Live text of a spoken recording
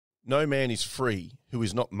No man is free who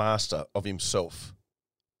is not master of himself.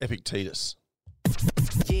 Epictetus.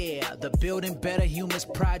 Yeah, the Building Better Humans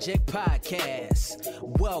Project podcast.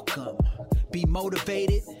 Welcome. Be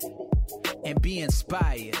motivated and be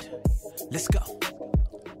inspired. Let's go.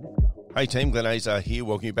 Hey team, Glenn Azar here.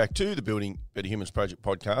 Welcome you back to the Building Better Humans Project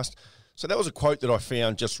podcast. So that was a quote that I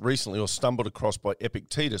found just recently or stumbled across by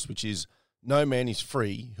Epictetus, which is, no man is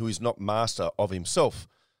free who is not master of himself.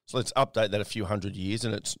 So let's update that a few hundred years,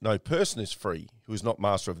 and it's no person is free who is not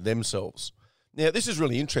master of themselves. Now, this is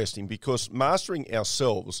really interesting because mastering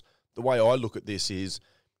ourselves, the way I look at this is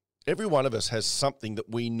every one of us has something that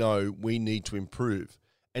we know we need to improve.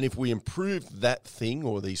 And if we improved that thing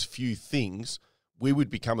or these few things, we would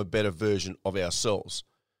become a better version of ourselves.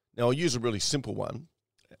 Now, I'll use a really simple one.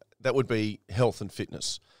 That would be health and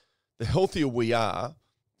fitness. The healthier we are,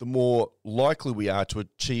 the more likely we are to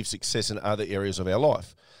achieve success in other areas of our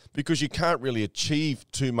life, because you can't really achieve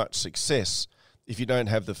too much success if you don't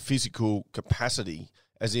have the physical capacity,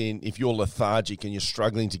 as in if you're lethargic and you're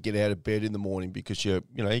struggling to get out of bed in the morning because you're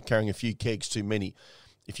carrying a few kegs too many,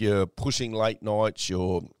 if you're pushing late nights,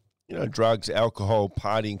 you're drugs, alcohol,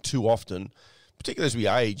 partying too often, particularly as we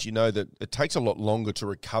age, you know that it takes a lot longer to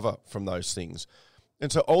recover from those things.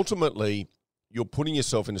 And so ultimately, you're putting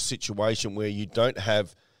yourself in a situation where you don't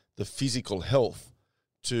have the physical health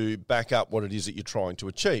to back up what it is that you're trying to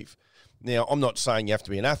achieve. Now, I'm not saying you have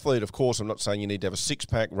to be an athlete, of course. I'm not saying you need to have a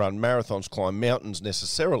six-pack, run marathons, climb mountains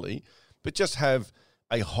necessarily, but just have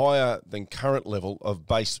a higher than current level of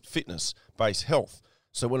base fitness, base health.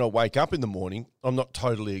 So when I wake up in the morning, I'm not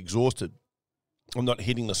totally exhausted. I'm not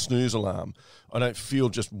hitting the snooze alarm. I don't feel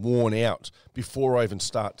just worn out before I even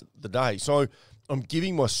start the day. So I'm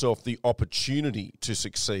giving myself the opportunity to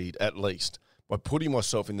succeed, at least, by putting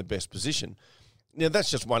myself in the best position. Now,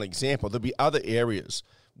 that's just one example. There'll be other areas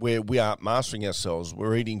where we aren't mastering ourselves.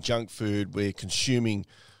 We're eating junk food. We're consuming,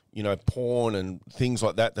 porn and things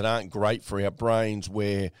like that aren't great for our brains.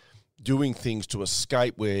 We're doing things to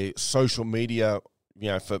escape. We're social media,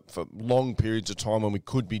 for long periods of time when we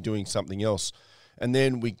could be doing something else. And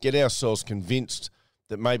then we get ourselves convinced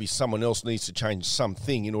that maybe someone else needs to change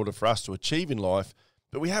something in order for us to achieve in life,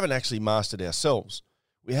 but we haven't actually mastered ourselves.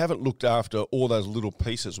 We haven't looked after all those little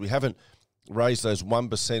pieces. We haven't raised those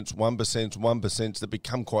 1% that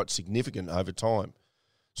become quite significant over time.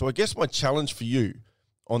 So I guess my challenge for you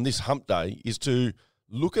on this hump day is to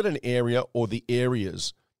look at an area or the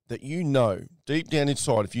areas that you know deep down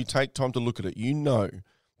inside, if you take time to look at it, you know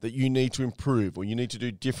that you need to improve or you need to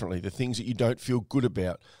do differently, the things that you don't feel good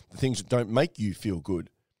about, the things that don't make you feel good.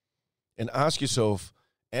 And ask yourself,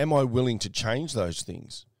 am I willing to change those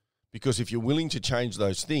things? Because if you're willing to change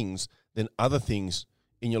those things, then other things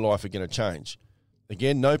in your life are going to change.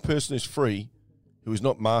 Again, no person is free who is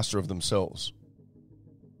not master of themselves.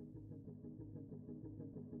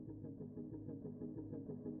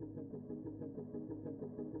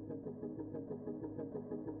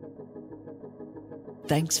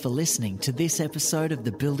 Thanks for listening to this episode of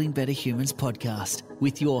the Building Better Humans podcast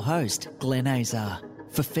with your host, Glenn Azar.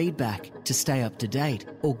 For feedback, to stay up to date,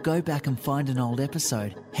 or go back and find an old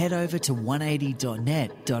episode, head over to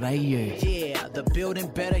 180.net.au. Yeah, the Building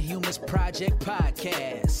Better Humans Project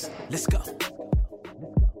podcast. Let's go.